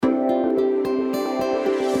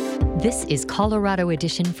This is Colorado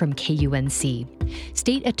Edition from KUNC.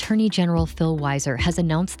 State Attorney General Phil Weiser has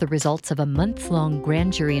announced the results of a month-long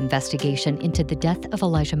grand jury investigation into the death of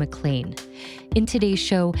Elijah McClain. In today's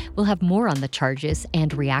show, we'll have more on the charges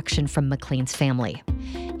and reaction from McClain's family.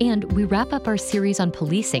 And we wrap up our series on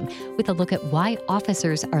policing with a look at why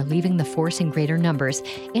officers are leaving the force in greater numbers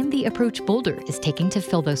and the approach Boulder is taking to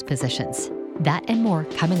fill those positions. That and more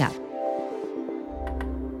coming up.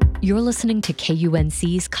 You're listening to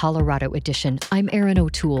KUNC's Colorado Edition. I'm Erin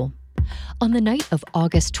O'Toole. On the night of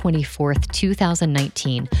August 24th,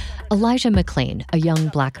 2019, Elijah McClain, a young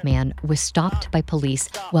black man, was stopped by police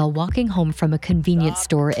while walking home from a convenience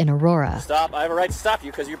store in Aurora. Stop. I have a right to stop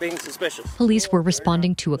you because you're being suspicious. Police were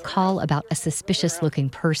responding to a call about a suspicious-looking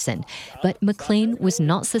person, but McClain was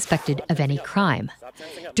not suspected of any crime.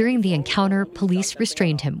 During the encounter, police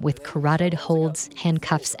restrained him with carotid holds,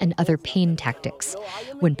 handcuffs, and other pain tactics.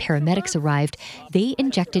 When paramedics arrived, they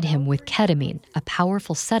injected him with ketamine, a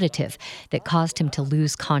powerful sedative that caused him to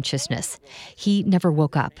lose consciousness. He never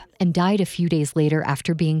woke up and died a few days later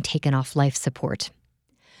after being taken off life support.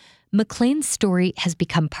 McClain's story has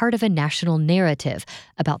become part of a national narrative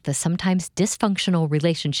about the sometimes dysfunctional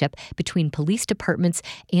relationship between police departments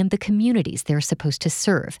and the communities they're supposed to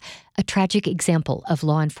serve, a tragic example of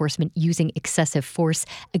law enforcement using excessive force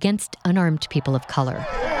against unarmed people of color.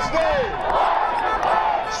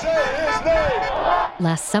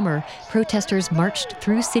 Last summer, protesters marched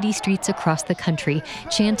through city streets across the country,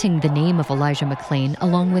 chanting the name of Elijah McClain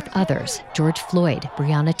along with others, George Floyd,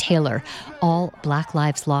 Breonna Taylor, all Black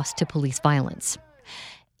lives lost to police violence.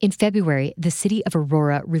 In February, the city of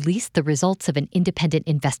Aurora released the results of an independent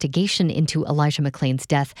investigation into Elijah McClain's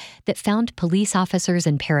death that found police officers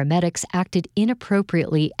and paramedics acted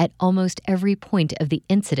inappropriately at almost every point of the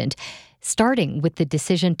incident, starting with the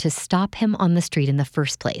decision to stop him on the street in the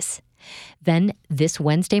first place. Then, this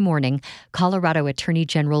Wednesday morning, Colorado Attorney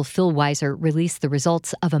General Phil Weiser released the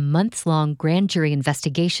results of a months-long grand jury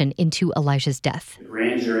investigation into Elijah's death. The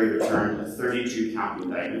grand jury returned a 32-count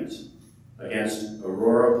indictment against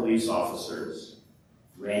Aurora police officers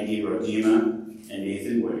Randy Rodima and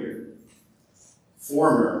Nathan Whittier,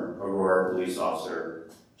 former Aurora police officer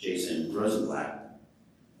Jason Rosenblatt,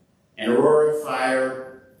 and Aurora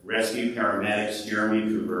Fire Rescue paramedics Jeremy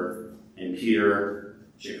Cooper and Peter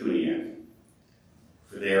Jakuniak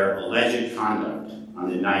for their alleged conduct on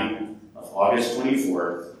the night of August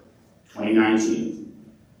 24th,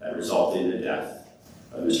 2019, that resulted in the death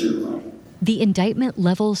of Mr. McClain. The indictment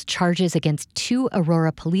levels charges against 2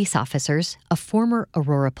 Aurora police officers, a former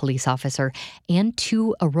Aurora police officer, and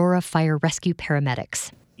 2 Aurora Fire Rescue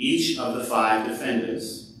paramedics. Each of the 5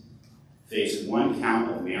 defendants faced 1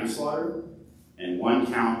 count of manslaughter and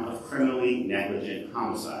 1 count of criminally negligent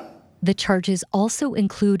homicide. The charges also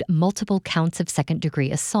include multiple counts of second-degree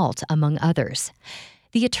assault, among others.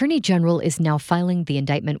 The Attorney General is now filing the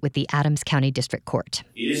indictment with the Adams County District Court.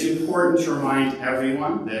 It is important to remind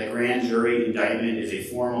everyone that a grand jury indictment is a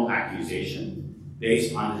formal accusation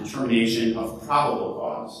based on the determination of probable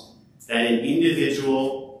cause that an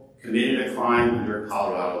individual committed a crime under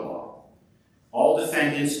Colorado law. All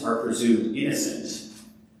defendants are presumed innocent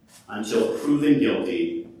until proven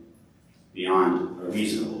guilty beyond a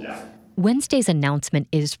reasonable doubt. Wednesday's announcement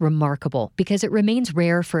is remarkable because it remains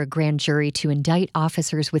rare for a grand jury to indict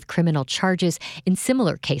officers with criminal charges in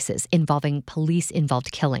similar cases involving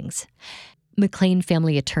police-involved killings. McClain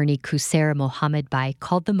family attorney Qusair Mohammed Bai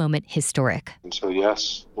called the moment historic. And so,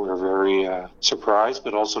 yes, we're very surprised,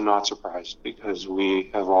 but also not surprised because we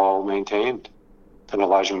have all maintained that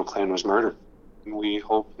Elijah McClain was murdered. We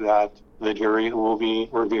hope that the jury who will be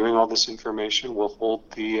reviewing all this information will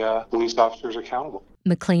hold the police officers accountable.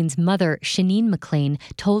 McClain's mother, Shanine McClain,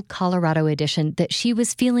 told Colorado Edition that she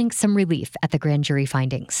was feeling some relief at the grand jury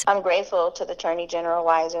findings. I'm grateful to the Attorney General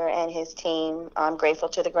Weiser and his team. I'm grateful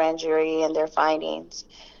to the grand jury and their findings.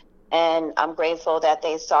 And I'm grateful that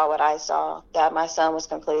they saw what I saw, that my son was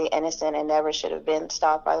completely innocent and never should have been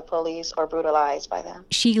stopped by the police or brutalized by them.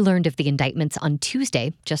 She learned of the indictments on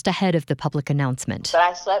Tuesday, just ahead of the public announcement. But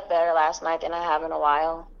I slept better last night than I have in a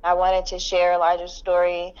while. I wanted to share Elijah's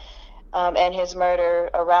story and his murder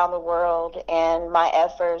around the world, and my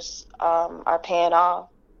efforts are paying off.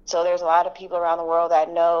 So there's a lot of people around the world that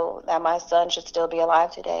know that my son should still be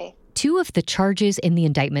alive today. 2 of the charges in the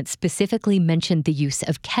indictment specifically mentioned the use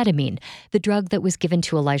of ketamine, the drug that was given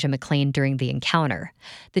to Elijah McClain during the encounter.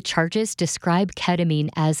 The charges describe ketamine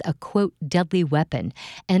as a, quote, deadly weapon,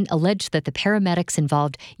 and allege that the paramedics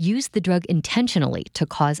involved used the drug intentionally to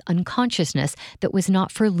cause unconsciousness that was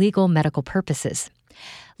not for legal medical purposes.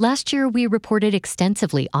 Last year, we reported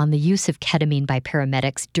extensively on the use of ketamine by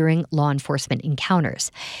paramedics during law enforcement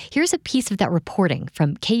encounters. Here's a piece of that reporting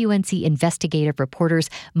from KUNC investigative reporters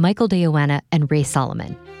Michael DeYoanna and Ray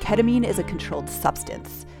Solomon. Ketamine is a controlled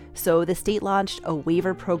substance, so the state launched a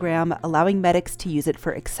waiver program allowing medics to use it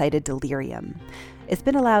for excited delirium. It's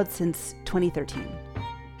been allowed since 2013.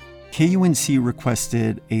 KUNC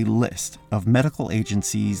requested a list of medical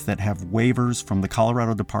agencies that have waivers from the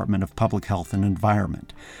Colorado Department of Public Health and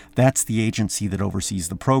Environment. That's the agency that oversees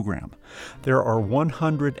the program. There are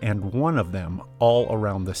 101 of them all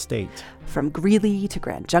around the state. From Greeley to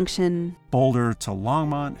Grand Junction, Boulder to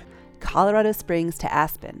Longmont, Colorado Springs to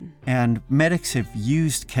Aspen. And medics have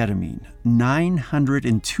used ketamine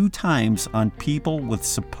 902 times on people with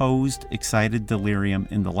supposed excited delirium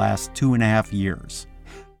in the last 2.5 years.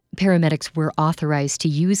 Paramedics were authorized to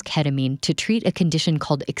use ketamine to treat a condition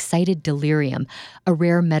called excited delirium, a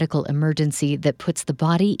rare medical emergency that puts the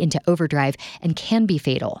body into overdrive and can be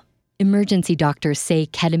fatal. Emergency doctors say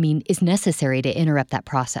ketamine is necessary to interrupt that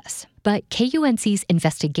process. But KUNC's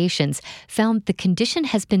investigations found the condition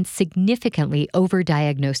has been significantly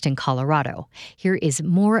overdiagnosed in Colorado. Here is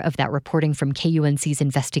more of that reporting from KUNC's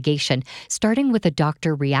investigation, starting with a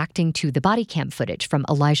doctor reacting to the body cam footage from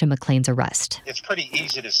Elijah McClain's arrest. It's pretty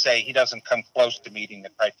easy to say he doesn't come close to meeting the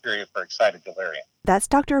criteria for excited delirium. That's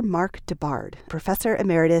Dr. Mark DeBard, Professor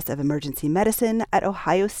Emeritus of Emergency Medicine at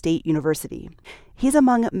Ohio State University. He's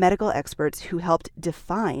among medical experts who helped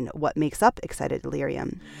define what makes up excited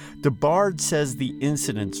delirium. DeBard says the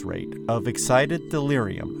incidence rate of excited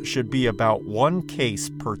delirium should be about 1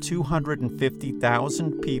 case per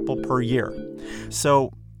 250,000 people per year.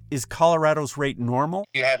 So, is Colorado's rate normal?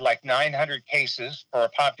 You had like 900 cases for a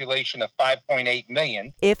population of 5.8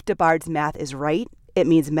 million. If DeBard's math is right, it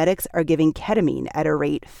means medics are giving ketamine at a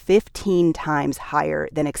rate 15 times higher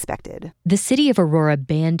than expected. The city of Aurora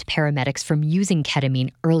banned paramedics from using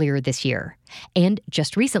ketamine earlier this year. And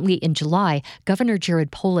just recently, in July, Governor Jared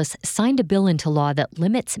Polis signed a bill into law that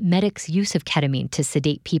limits medics' use of ketamine to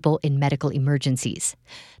sedate people in medical emergencies.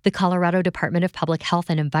 The Colorado Department of Public Health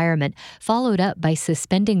and Environment followed up by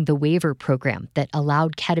suspending the waiver program that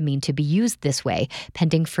allowed ketamine to be used this way,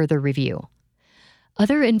 pending further review.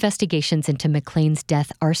 Other investigations into McClain's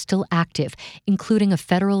death are still active, including a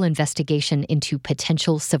federal investigation into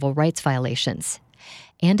potential civil rights violations.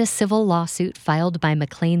 And a civil lawsuit filed by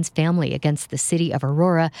McClain's family against the city of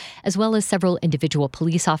Aurora, as well as several individual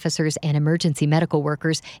police officers and emergency medical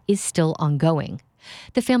workers, is still ongoing.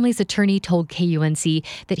 The family's attorney told KUNC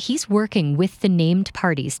that he's working with the named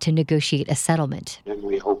parties to negotiate a settlement. And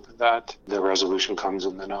we hope that the resolution comes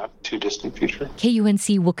in the not too distant future.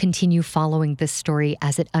 KUNC will continue following this story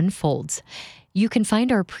as it unfolds. You can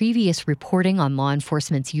find our previous reporting on law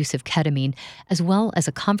enforcement's use of ketamine, as well as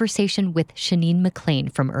a conversation with Shanine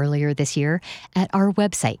McClain from earlier this year at our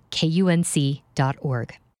website,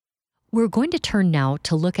 kunc.org. We're going to turn now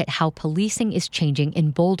to look at how policing is changing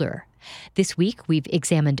in Boulder. This week, we've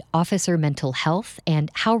examined officer mental health and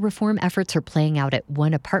how reform efforts are playing out at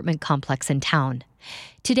one apartment complex in town.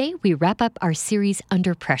 Today, we wrap up our series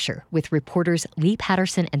Under Pressure with reporters Lee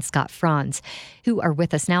Patterson and Scott Franz, who are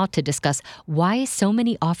with us now to discuss why so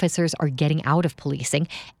many officers are getting out of policing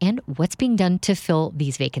and what's being done to fill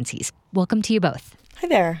these vacancies. Welcome to you both. Hi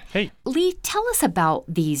there. Hey. Lee, tell us about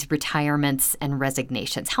these retirements and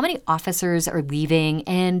resignations. How many officers are leaving,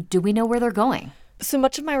 and do we know where they're going? So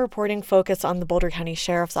much of my reporting focused on the Boulder County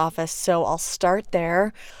Sheriff's Office, so I'll start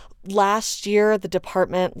there. Last year, the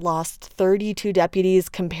department lost 32 deputies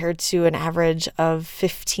compared to an average of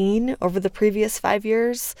 15 over the previous 5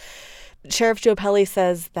 years. Sheriff Joe Pelley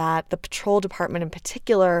says that the patrol department in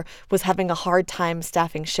particular was having a hard time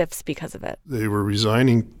staffing shifts because of it. They were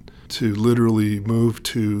resigning to literally move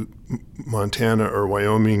to Montana or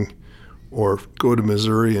Wyoming or go to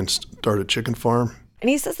Missouri and start a chicken farm. And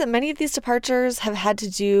he says that many of these departures have had to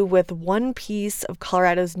do with one piece of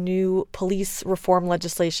Colorado's new police reform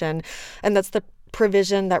legislation, and that's the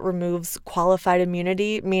provision that removes qualified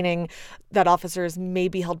immunity, meaning that officers may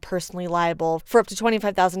be held personally liable for up to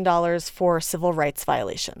 $25,000 for civil rights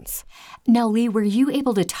violations. Now, Lee, were you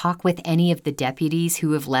able to talk with any of the deputies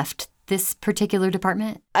who have left this particular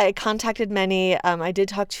department? I contacted many. I did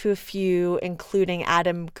talk to a few, including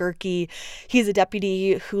Adam Gerke. He's a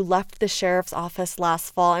deputy who left the sheriff's office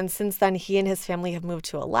last fall, and since then he and his family have moved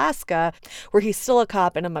to Alaska, where he's still a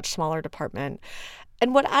cop in a much smaller department.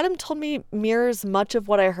 And what Adam told me mirrors much of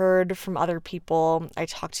what I heard from other people I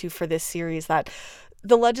talked to for this series, that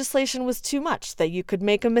the legislation was too much, that you could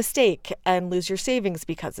make a mistake and lose your savings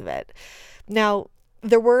because of it. Now,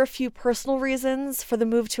 There were a few personal reasons for the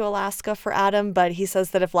move to Alaska for Adam, but he says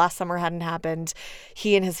that if last summer hadn't happened,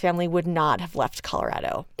 he and his family would not have left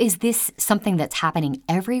Colorado. Is this something that's happening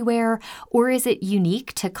everywhere, or is it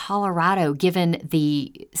unique to Colorado given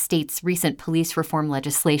the state's recent police reform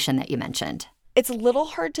legislation that you mentioned? It's a little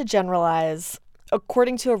hard to generalize.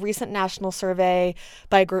 According to a recent national survey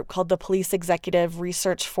by a group called the Police Executive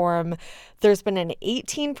Research Forum, there's been an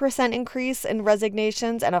 18% increase in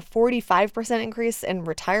resignations and a 45% increase in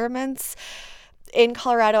retirements. In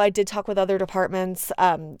Colorado, I did talk with other departments,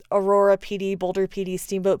 Aurora PD, Boulder PD,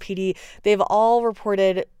 Steamboat PD. They've all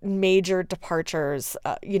reported major departures,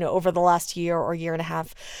 over the last year or year and a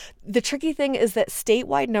half. The tricky thing is that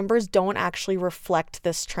statewide numbers don't actually reflect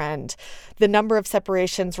this trend. The number of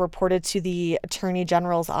separations reported to the Attorney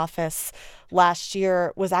General's office last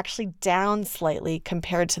year was actually down slightly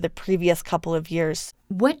compared to the previous couple of years.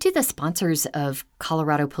 What do the sponsors of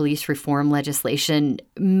Colorado police reform legislation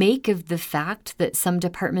make of the fact that some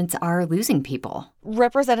departments are losing people?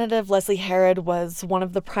 Representative Leslie Herod was one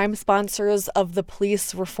of the prime sponsors of the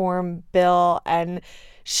police reform bill, and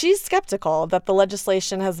she's skeptical that the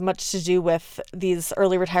legislation has much to do with these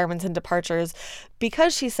early retirements and departures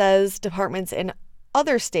because she says departments in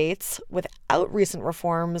other states without recent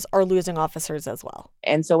reforms are losing officers as well.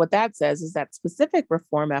 And so what that says is that specific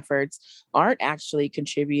reform efforts aren't actually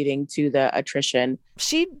contributing to the attrition.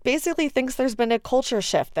 She basically thinks there's been a culture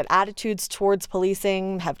shift, that attitudes towards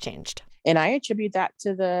policing have changed. And I attribute that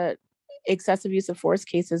to the excessive use of force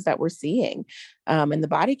cases that we're seeing and the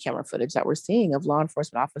body camera footage that we're seeing of law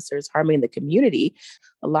enforcement officers harming the community.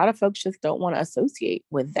 A lot of folks just don't want to associate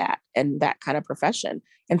with that and that kind of profession.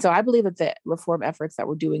 And so I believe that the reform efforts that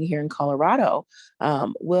we're doing here in Colorado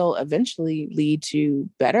will eventually lead to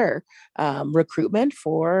better recruitment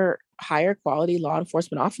for higher quality law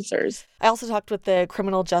enforcement officers. I also talked with the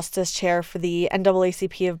criminal justice chair for the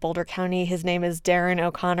NAACP of Boulder County. His name is Darren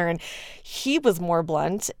O'Connor, and he was more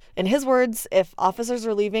blunt. In his words, if officers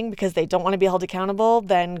are leaving because they don't want to be held accountable,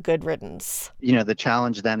 then good riddance. The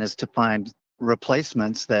challenge then is to find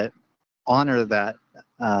replacements that honor that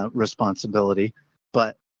responsibility,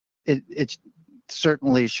 but it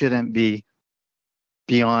certainly shouldn't be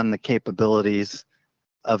beyond the capabilities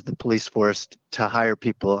of the police force to hire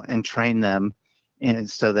people and train them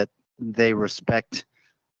so that they respect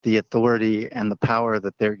the authority and the power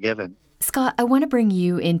that they're given. Scott, I want to bring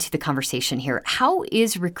you into the conversation here. How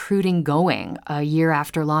is recruiting going a year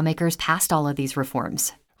after lawmakers passed all of these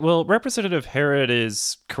reforms? Well, Representative Herod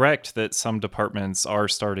is correct that some departments are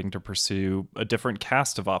starting to pursue a different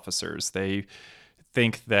cast of officers. They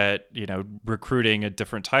think that, recruiting a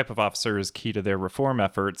different type of officer is key to their reform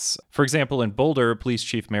efforts. For example, in Boulder, Police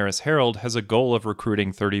Chief Maris Harold has a goal of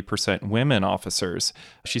recruiting 30% women officers.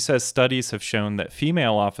 She says studies have shown that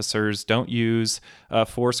female officers don't use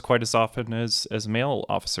force quite as often as male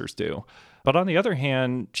officers do. But on the other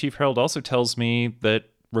hand, Chief Harold also tells me that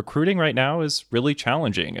recruiting right now is really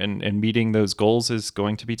challenging, and meeting those goals is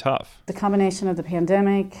going to be tough. The combination of the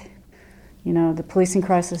pandemic, the policing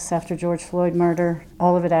crisis after George Floyd murder,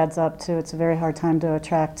 all of it adds up to it's a very hard time to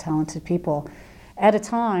attract talented people at a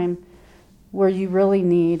time where you really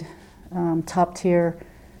need top-tier,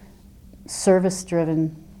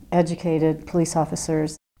 service-driven, educated police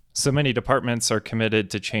officers. So many departments are committed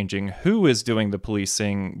to changing who is doing the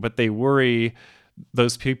policing, but they worry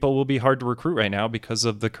those people will be hard to recruit right now because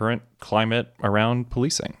of the current climate around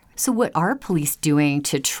policing. So what are police doing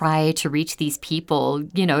to try to reach these people,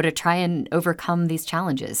 to try and overcome these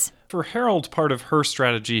challenges? For Harold, part of her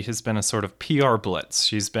strategy has been a sort of PR blitz.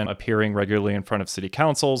 She's been appearing regularly in front of city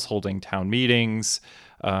councils, holding town meetings.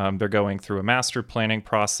 They're going through a master planning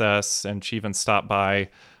process, and she even stopped by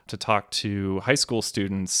to talk to high school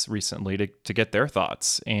students recently to get their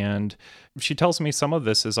thoughts. And she tells me some of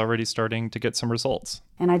this is already starting to get some results.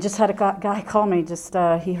 And I just had a guy call me,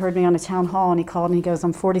 he heard me on a town hall, and he called and he goes,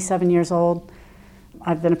 I'm 47 years old.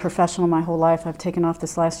 I've been a professional my whole life. I've taken off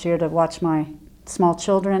this last year to watch my small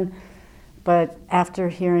children. But after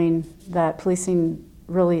hearing that policing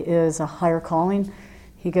really is a higher calling,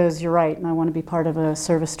 he goes, you're right, and I want to be part of a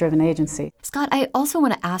service-driven agency. Scott, I also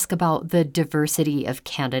want to ask about the diversity of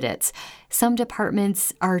candidates. Some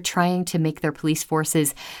departments are trying to make their police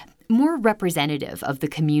forces more representative of the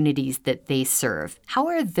communities that they serve. How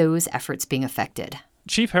are those efforts being affected?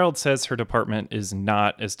 Chief Harold says her department is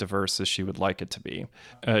not as diverse as she would like it to be.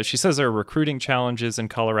 She says there are recruiting challenges in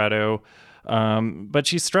Colorado, but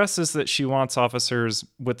she stresses that she wants officers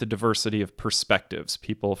with the diversity of perspectives,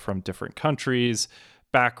 people from different countries,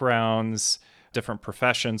 backgrounds, different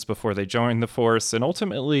professions before they join the force, and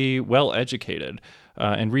ultimately well-educated.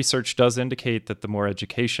 And research does indicate that the more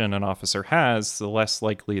education an officer has, the less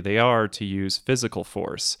likely they are to use physical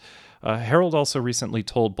force. Harold also recently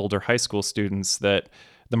told Boulder High School students that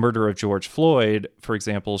the murder of George Floyd, for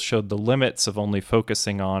example, showed the limits of only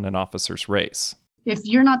focusing on an officer's race. If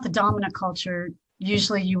you're not the dominant culture,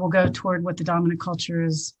 usually you will go toward what the dominant culture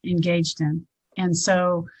is engaged in. And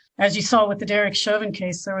so, as you saw with the Derek Chauvin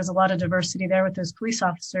case, there was a lot of diversity there with those police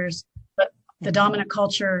officers, but the dominant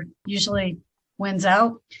culture usually wins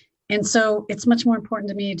out. And so it's much more important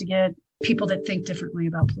to me to get people that think differently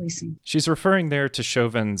about policing. She's referring there to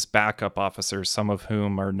Chauvin's backup officers, some of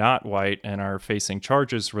whom are not white and are facing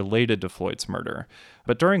charges related to Floyd's murder.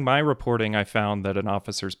 But during my reporting, I found that an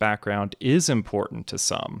officer's background is important to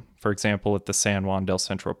some. For example, at the San Juan del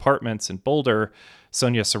Centro Apartments in Boulder,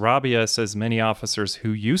 Sonia Sarabia says many officers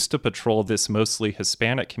who used to patrol this mostly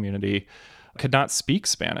Hispanic community could not speak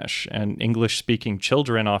Spanish, and English-speaking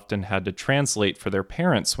children often had to translate for their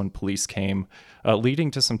parents when police came,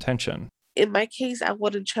 leading to some tension. In my case, I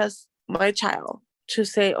wouldn't trust my child to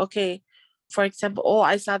say, okay, for example, oh,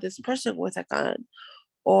 I saw this person with a gun,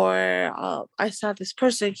 or I saw this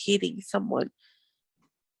person hitting someone.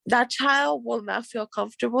 That child will not feel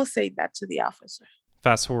comfortable saying that to the officer.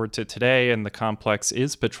 Fast forward to today, and the complex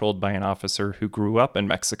is patrolled by an officer who grew up in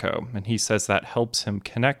Mexico, and he says that helps him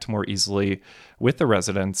connect more easily with the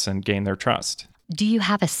residents and gain their trust. Do you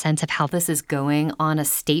have a sense of how this is going on a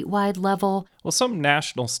statewide level? Well, some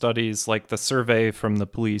national studies, like the survey from the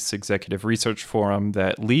Police Executive Research Forum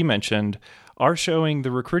that Lee mentioned, are showing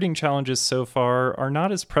the recruiting challenges so far are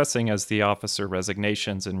not as pressing as the officer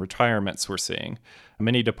resignations and retirements we're seeing.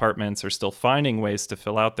 Many departments are still finding ways to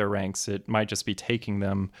fill out their ranks. It might just be taking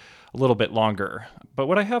them a little bit longer. But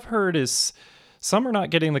what I have heard is some are not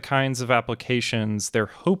getting the kinds of applications they're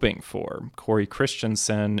hoping for. Corey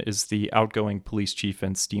Christensen is the outgoing police chief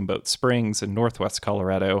in Steamboat Springs in northwest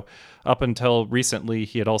Colorado. Up until recently,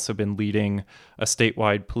 he had also been leading a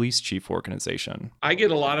statewide police chief organization. I get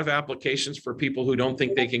a lot of applications for people who don't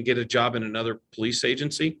think they can get a job in another police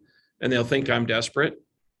agency, and they'll think I'm desperate.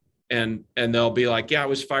 And they'll be like, yeah, I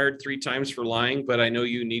was fired 3 times for lying, but I know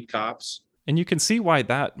you need cops. And you can see why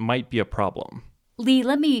that might be a problem. Lee,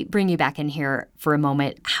 let me bring you back in here for a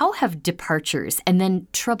moment. How have departures and then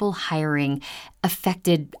trouble hiring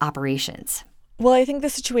affected operations? Well, I think the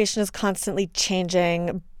situation is constantly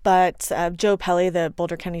changing, but Joe Pelley, the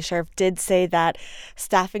Boulder County Sheriff, did say that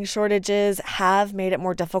staffing shortages have made it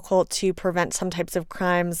more difficult to prevent some types of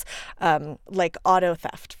crimes, like auto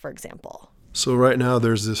theft, for example. So right now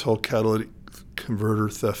there's this whole catalytic converter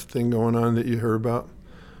theft thing going on that you heard about.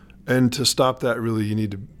 And to stop that, really, you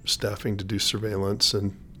need staffing to do surveillance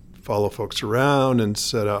and follow folks around and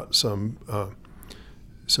set out some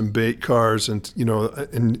bait cars. And,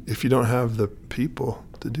 and if you don't have the people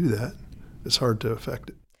to do that, it's hard to affect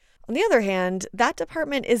it. On the other hand, that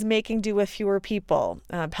department is making do with fewer people.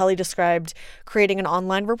 Pelley described creating an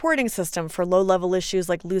online reporting system for low-level issues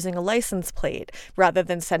like losing a license plate, rather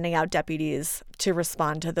than sending out deputies to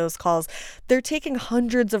respond to those calls. They're taking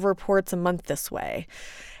hundreds of reports a month this way.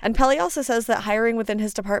 And Pelley also says that hiring within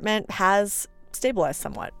his department has stabilized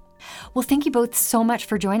somewhat. Well, thank you both so much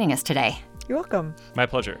for joining us today. You're welcome. My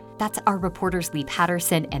pleasure. That's our reporters Lee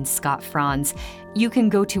Patterson and Scott Franz. You can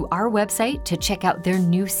go to our website to check out their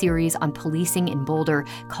new series on policing in Boulder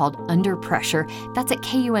called Under Pressure. That's at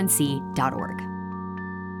kunc.org.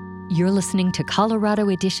 You're listening to Colorado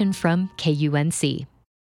Edition from KUNC.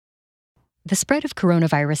 The spread of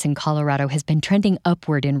coronavirus in Colorado has been trending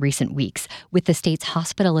upward in recent weeks, with the state's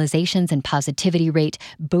hospitalizations and positivity rate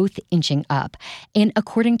both inching up. And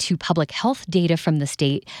according to public health data from the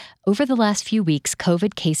state, over the last few weeks,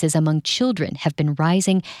 COVID cases among children have been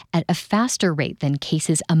rising at a faster rate than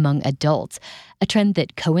cases among adults, a trend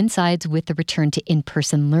that coincides with the return to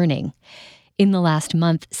in-person learning. In the last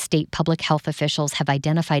month, state public health officials have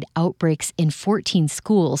identified outbreaks in 14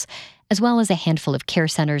 schools, as well as a handful of care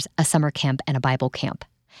centers, a summer camp, and a Bible camp.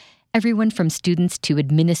 Everyone from students to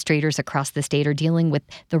administrators across the state are dealing with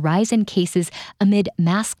the rise in cases amid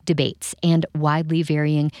mask debates and widely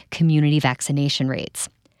varying community vaccination rates.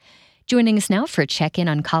 Joining us now for a check-in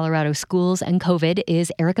on Colorado schools and COVID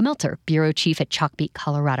is Erica Melter, Bureau Chief at Chalkbeat,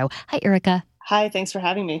 Colorado. Hi, Erica. Hi, thanks for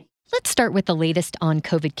having me. Let's start with the latest on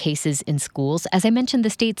COVID cases in schools. As I mentioned, the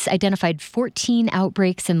state's identified 14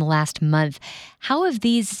 outbreaks in the last month. How have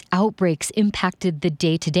these outbreaks impacted the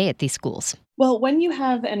day-to-day at these schools? Well, when you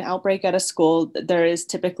have an outbreak at a school, there is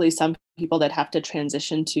typically some people that have to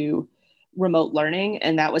transition to remote learning.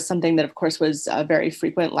 And that was something that, of course, was very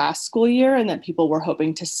frequent last school year and that people were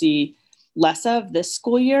hoping to see less of this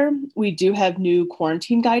school year. We do have new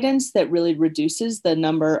quarantine guidance that really reduces the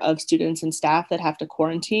number of students and staff that have to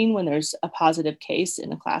quarantine when there's a positive case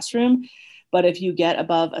in a classroom. But if you get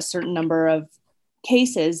above a certain number of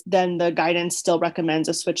cases, then the guidance still recommends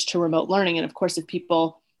a switch to remote learning. And of course, if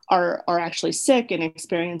people are actually sick and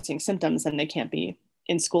experiencing symptoms, then they can't be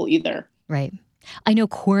in school either. Right. I know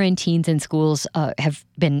quarantines in schools have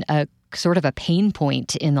been a sort of a pain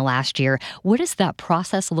point in the last year. What does that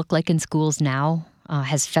process look like in schools now?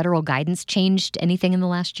 Has federal guidance changed anything in the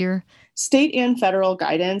last year? State and federal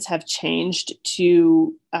guidance have changed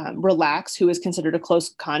to relax who is considered a close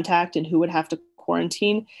contact and who would have to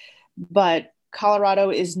quarantine. But Colorado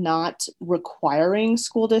is not requiring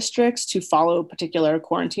school districts to follow particular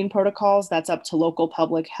quarantine protocols. That's up to local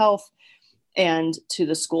public health and to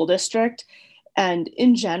the school district. And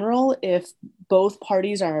in general, if both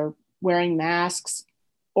parties are wearing masks,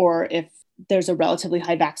 or if there's a relatively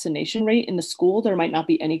high vaccination rate in the school, there might not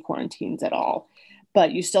be any quarantines at all.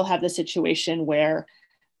 But you still have the situation where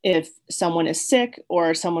if someone is sick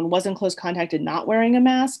or someone was in close contact and not wearing a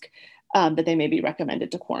mask, that they may be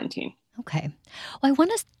recommended to quarantine. Okay. Well, I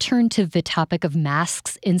want to turn to the topic of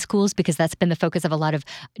masks in schools because that's been the focus of a lot of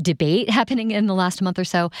debate happening in the last month or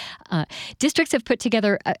so. Districts have put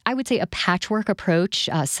together, I would say, a patchwork approach.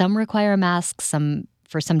 Some require masks,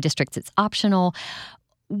 for some districts it's optional.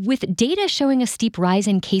 With data showing a steep rise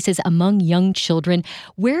in cases among young children,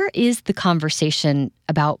 where is the conversation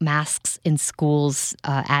about masks in schools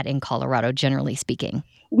at in Colorado, generally speaking?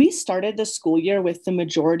 We started the school year with the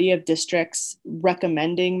majority of districts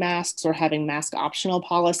recommending masks or having mask optional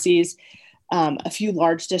policies. A few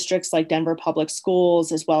large districts like Denver Public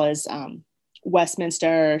Schools, as well as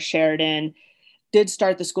Westminster, Sheridan, did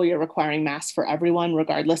start the school year requiring masks for everyone,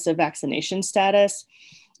 regardless of vaccination status.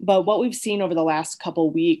 But what we've seen over the last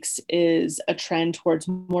couple weeks is a trend towards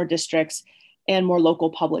more districts and more local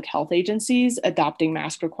public health agencies adopting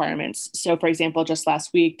mask requirements. So, for example, just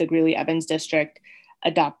last week, the Greeley-Evans district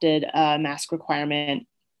adopted a mask requirement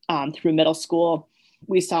through middle school.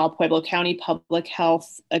 We saw Pueblo County Public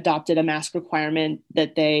Health adopted a mask requirement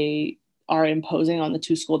that they are imposing on the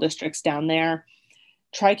two school districts down there.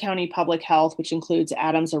 Tri-County Public Health, which includes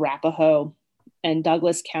Adams, Arapahoe, and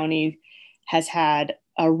Douglas County, has had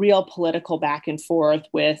a real political back and forth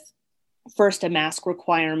with first a mask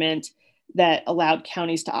requirement that allowed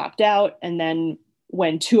counties to opt out, and then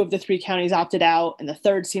when two of the three counties opted out and the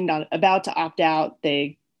third seemed about to opt out,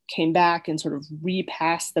 they came back and sort of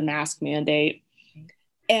repassed the mask mandate.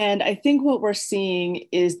 And I think what we're seeing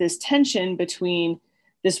is this tension between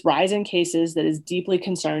this rise in cases that is deeply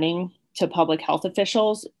concerning to public health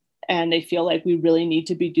officials, and they feel like we really need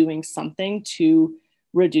to be doing something to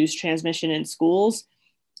reduce transmission in schools,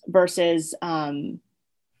 versus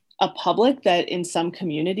a public that in some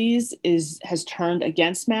communities has turned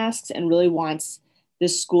against masks and really wants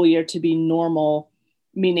this school year to be normal,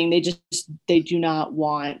 meaning they do not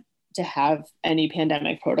want to have any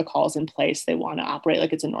pandemic protocols in place. They want to operate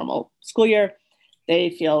like it's a normal school year. They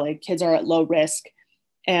feel like kids are at low risk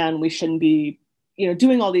and we shouldn't be,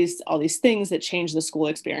 doing all these things that change the school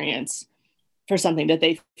experience for something that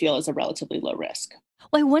they feel is a relatively low risk.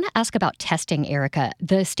 Well, I want to ask about testing, Erica.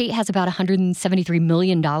 The state has about $173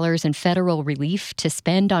 million in federal relief to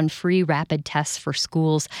spend on free rapid tests for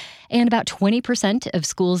schools. And about 20% of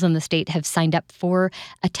schools in the state have signed up for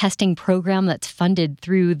a testing program that's funded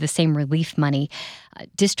through the same relief money.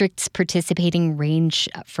 Districts participating range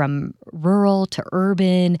from rural to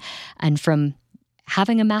urban and from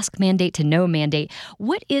having a mask mandate to no mandate.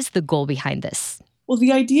 What is the goal behind this? Well,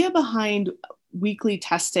 the idea behind weekly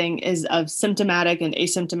testing is of symptomatic and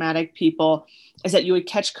asymptomatic people is that you would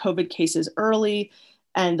catch COVID cases early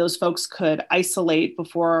and those folks could isolate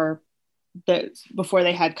before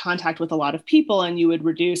they had contact with a lot of people, and you would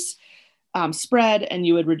reduce spread, and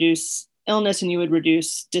you would reduce illness, and you would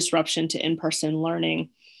reduce disruption to in-person learning.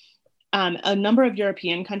 A number of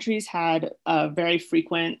European countries had very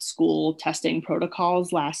frequent school testing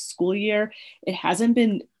protocols last school year. It hasn't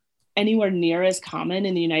been anywhere near as common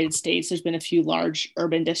in the United States. There's been a few large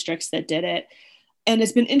urban districts that did it. And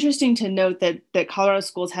it's been interesting to note that Colorado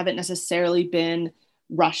schools haven't necessarily been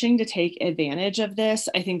rushing to take advantage of this.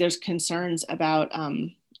 I think there's concerns about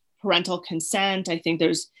parental consent. I think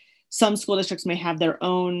there's some school districts may have their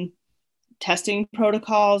own testing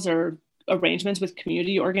protocols or arrangements with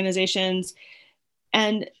community organizations.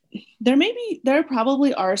 And there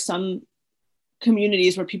probably are some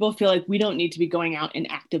communities where people feel like we don't need to be going out and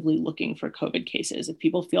actively looking for COVID cases. If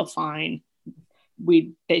people feel fine,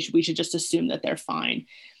 we should just assume that they're fine.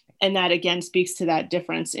 And that again speaks to that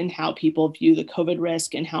difference in how people view the COVID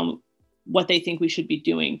risk and how what they think we should be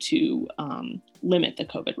doing to limit the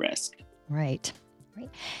COVID risk. Right.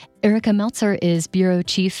 Erica Meltzer is bureau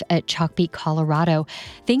chief at Chalkbeat, Colorado.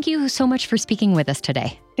 Thank you so much for speaking with us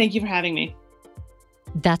today. Thank you for having me.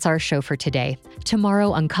 That's our show for today.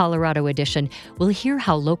 Tomorrow on Colorado Edition, we'll hear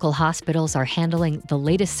how local hospitals are handling the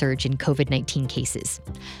latest surge in COVID-19 cases.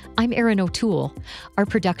 I'm Erin O'Toole. Our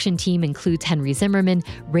production team includes Henry Zimmerman,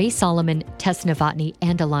 Ray Solomon, Tess Novotny,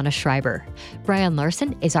 and Alana Schreiber. Brian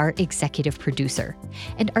Larson is our executive producer.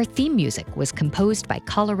 And our theme music was composed by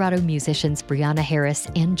Colorado musicians Brianna Harris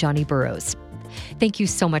and Johnny Burrows. Thank you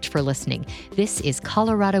so much for listening. This is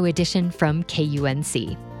Colorado Edition from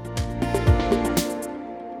KUNC.